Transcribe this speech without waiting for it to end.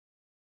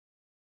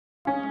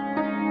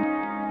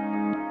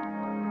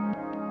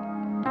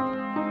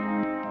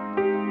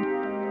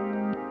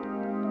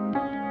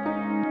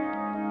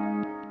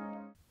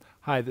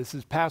Hi, this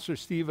is Pastor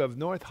Steve of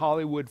North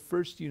Hollywood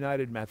First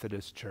United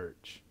Methodist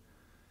Church.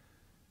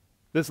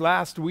 This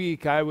last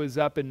week, I was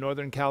up in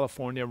Northern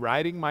California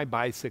riding my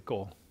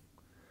bicycle.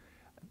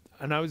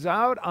 And I was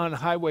out on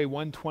Highway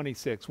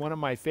 126, one of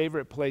my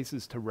favorite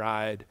places to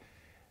ride.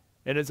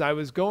 And as I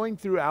was going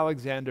through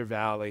Alexander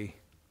Valley,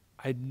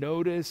 I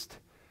noticed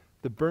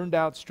the burned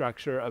out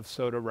structure of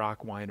Soda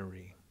Rock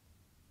Winery.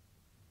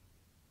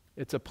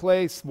 It's a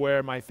place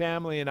where my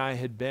family and I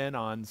had been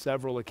on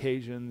several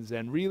occasions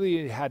and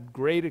really had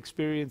great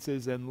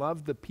experiences and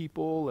loved the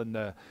people and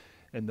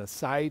the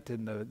site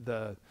and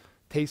the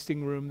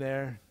tasting room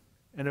there.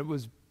 And it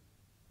was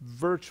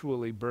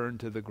virtually burned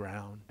to the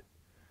ground.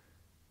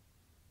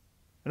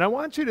 And I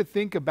want you to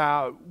think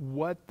about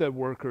what the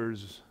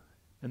workers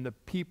and the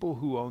people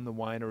who own the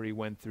winery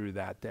went through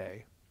that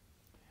day.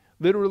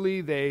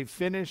 Literally, they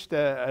finished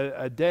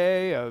a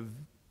day of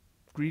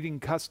greeting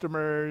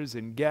customers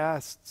and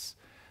guests.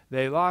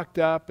 They locked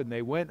up and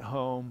they went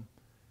home,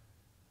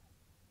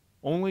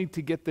 only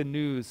to get the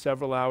news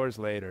several hours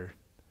later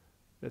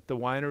that the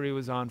winery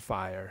was on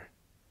fire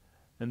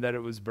and that it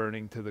was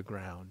burning to the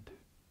ground.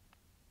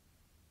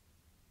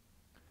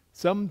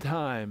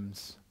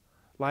 Sometimes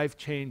life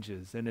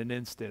changes in an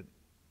instant.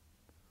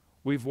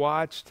 We've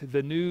watched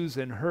the news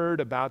and heard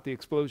about the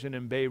explosion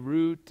in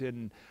Beirut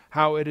and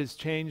how it has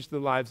changed the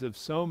lives of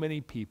so many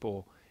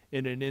people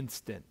in an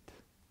instant.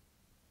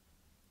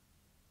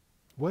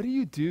 What do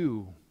you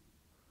do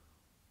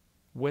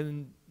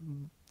when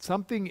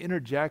something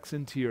interjects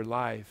into your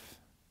life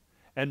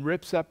and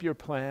rips up your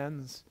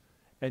plans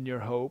and your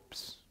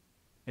hopes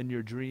and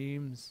your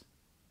dreams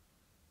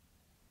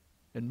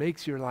and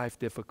makes your life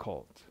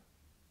difficult?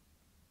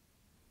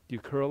 Do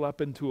you curl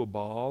up into a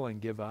ball and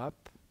give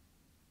up?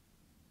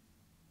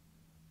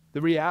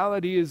 The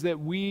reality is that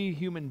we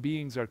human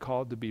beings are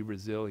called to be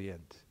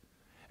resilient.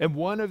 And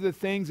one of the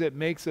things that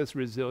makes us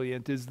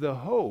resilient is the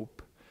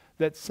hope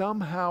that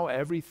somehow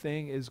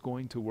everything is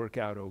going to work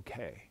out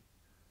okay.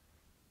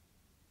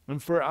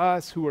 And for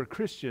us who are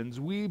Christians,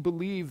 we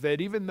believe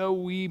that even though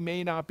we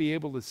may not be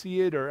able to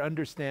see it or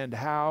understand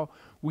how,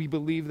 we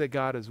believe that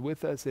God is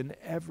with us in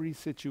every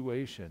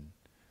situation.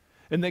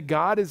 And that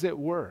God is at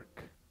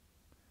work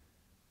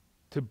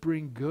to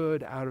bring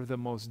good out of the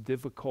most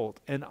difficult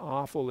and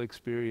awful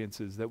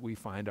experiences that we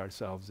find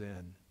ourselves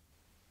in.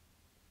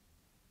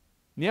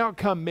 The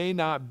outcome may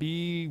not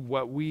be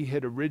what we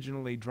had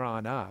originally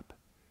drawn up,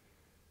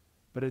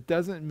 but it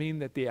doesn't mean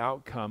that the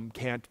outcome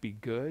can't be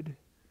good,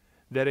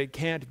 that it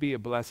can't be a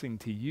blessing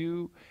to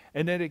you,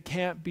 and that it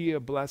can't be a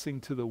blessing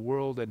to the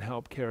world and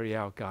help carry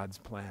out God's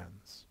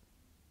plans.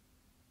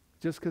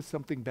 Just because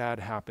something bad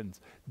happens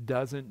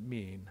doesn't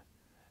mean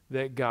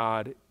that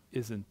God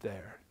isn't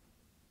there.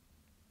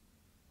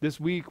 This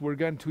week we're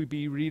going to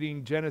be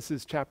reading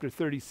Genesis chapter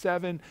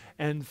 37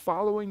 and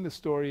following the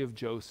story of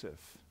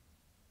Joseph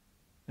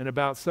and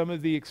about some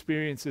of the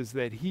experiences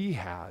that he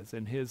has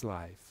in his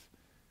life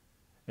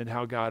and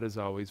how God is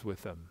always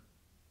with him.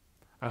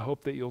 I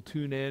hope that you'll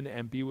tune in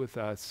and be with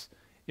us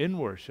in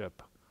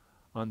worship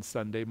on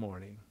Sunday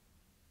morning.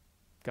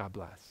 God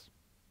bless.